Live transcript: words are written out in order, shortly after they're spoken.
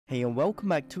Hey and welcome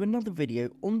back to another video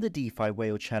on the DeFi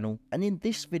Whale channel, and in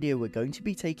this video we're going to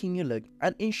be taking a look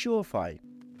at Insurefi.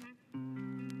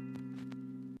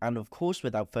 And of course,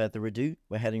 without further ado,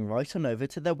 we're heading right on over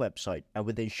to their website. And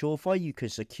with Insurefi, you can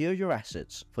secure your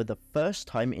assets. For the first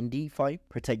time in DeFi,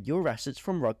 protect your assets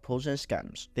from rug pulls and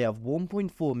scams. They have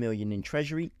 1.4 million in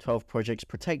treasury, 12 projects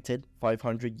protected,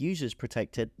 500 users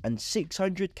protected, and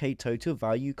 600k total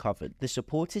value covered. The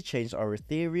supported chains are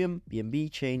Ethereum,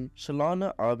 BNB Chain,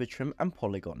 Solana, Arbitrum, and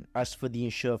Polygon. As for the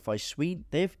Insurefi suite,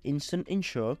 they have instant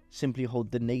insure. Simply hold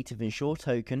the native insure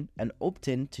token and opt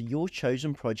in to your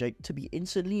chosen project to be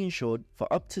instantly insured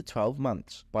for up to 12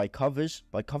 months. Buy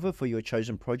cover for your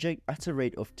chosen project at a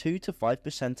rate of 2 to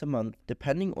 5% a month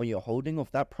depending on your holding of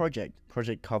that project.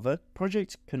 Project cover,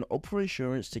 projects can opt for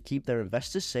insurance to keep their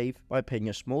investors safe by paying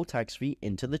a small tax fee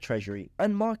into the treasury.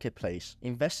 And marketplace,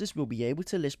 investors will be able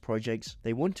to list projects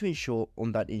they want to insure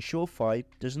on that Insurefi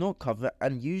does not cover,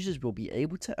 and users will be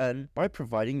able to earn by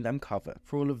providing them cover.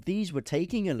 For all of these, we're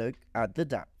taking a look at the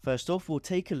DApp. First off, we'll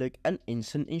take a look at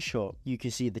Instant Insure. You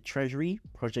can see the treasury,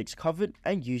 projects covered,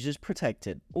 and users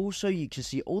protected. Also, you can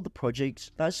see all the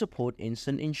projects that support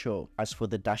Instant Insure. As for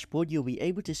the dashboard, you'll be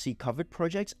able to see covered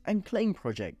projects and claim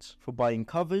projects. For buying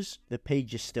covers, the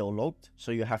page is still locked,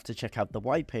 so you have to check out the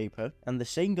white paper, and the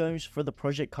same goes for the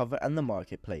project cover and the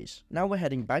marketplace. Now we're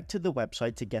heading back to the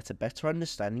website to get a better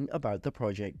understanding about the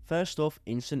project. First off,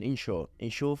 Instant Insure.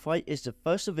 Insurefi is the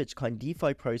first of its kind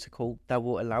DeFi protocol that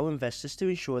will allow investors to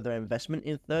insure their investment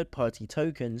in third-party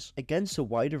tokens against a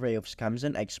wide array of scams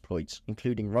and exploits,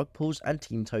 including rug pulls and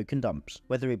team token dumps.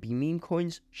 Whether it be meme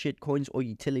coins, shitcoins, or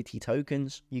utility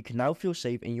tokens, you can now feel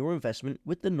safe in your investment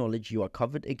with the knowledge you are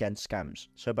covered against scams.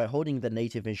 So by holding the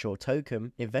native insure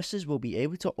token, investors will be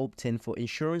able to opt in for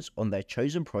insurance on their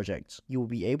chosen projects. You will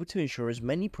be able to insure as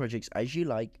many projects as you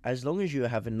like, as long as you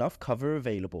have enough cover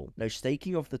available. No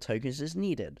staking of the tokens is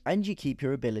needed, and you keep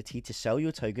your ability to sell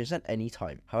your tokens at any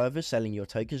time. However, selling your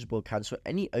tokens will cancel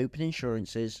any open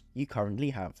insurances you currently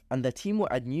have. And their team will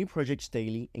add new projects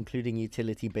daily, including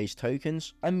utility-based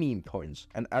tokens and meme coins,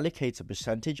 and allocate a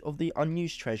percentage of the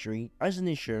unused treasury as an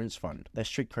insurance fund. Their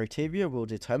strict criteria will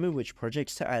determine which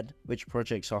projects to add, which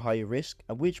projects are higher risk,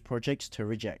 and which projects to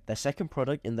reject. Their second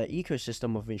product in their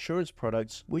ecosystem of insurance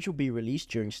products, which will be released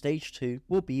during stage 2,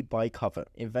 will be buy cover.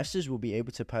 Investors will be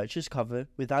able to purchase cover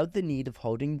without the need of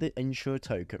holding the insure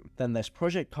token. Then there's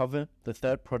project cover. The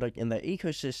third product in their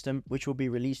ecosystem, which will be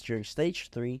released during stage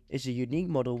 3, is a unique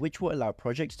model which will allow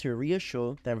projects to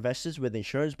reassure their investors with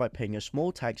insurance by paying a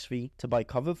small tax fee to buy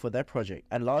cover for their project.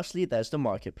 And lastly, there's the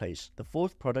marketplace, the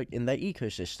fourth product in their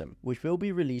ecosystem, which will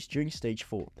be released during stage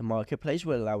 4. The marketplace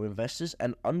will allow investors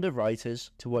and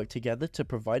underwriters to work together to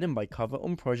provide and buy cover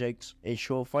on projects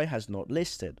Insurefi has not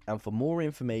listed. And for more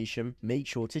information, make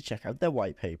sure to check out their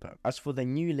white paper. As for their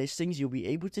new listings, you'll be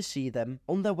able to see them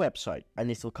on their website, and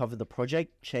it'll cover the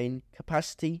project, chain,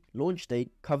 capacity, launch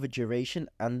date, cover duration,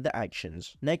 and the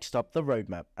actions. Next up, the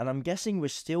roadmap, and I'm guessing we're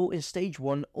still in stage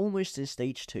 1, almost in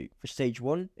stage 2. For stage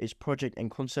 1 is project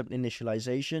and concept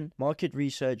initialization, market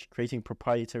research, creating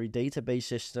proprietary database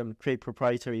system, create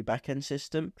proprietary backend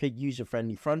system, create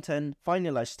user-friendly front end,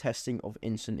 finalize testing of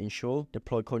instant insure,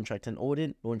 deploy contract and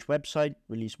audit, launch website,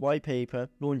 release white paper,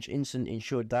 launch instant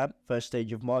insure DApp, first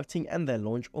stage of marketing, and then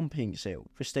launch on Coinsult.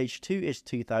 For stage 2 is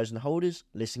 2,000 holders,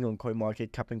 listing on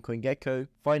CoinMarketCap and CoinGecko,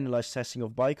 finalize testing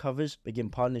of buy covers, begin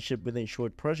partnership with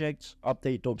insured projects,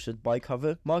 update docs with buy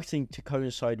cover, marketing to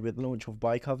coincide with launch of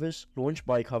buy covers, launch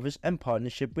buy covers, and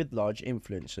partnership with large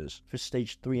influencers. For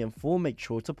stage 3 and 4, make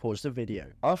sure to pause the video.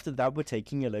 After that, we're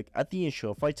taking a look at the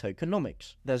Insurefi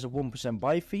tokenomics. There's a 1%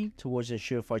 buy fee towards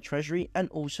Insurefi treasury, and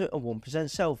also a 1%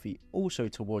 sell fee also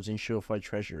towards Insurefi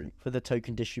treasury. For the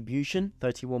token distribution,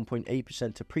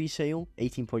 31.8% to pre-sale,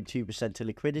 18.2% to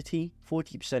liquidity,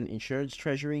 40% insurance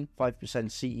treasury, 5%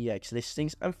 CEX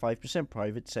listings, and 5%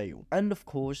 private sale. And of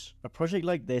course, a project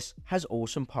like this has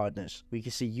awesome partners. We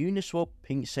can see Uniswap,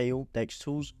 Coinsult,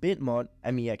 DexTools, Bitmart,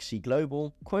 MEXC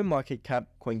Global, CoinMarketCap,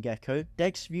 CoinGecko,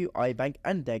 DexView, iBank,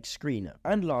 and DexScreener.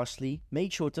 And lastly,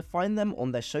 make sure to find them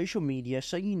on their social media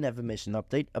so you never miss an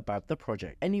update about the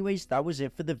project. Anyways, that was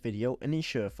it for the video on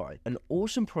Insurefi, an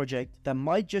awesome project that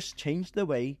might just change the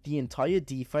way the entire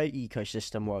DeFi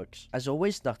ecosystem works. As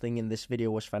always, nothing in this video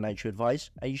was financial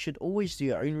advice, and you should always do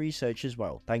your own research as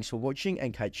well. Thanks for watching,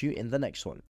 and catch you in the next one.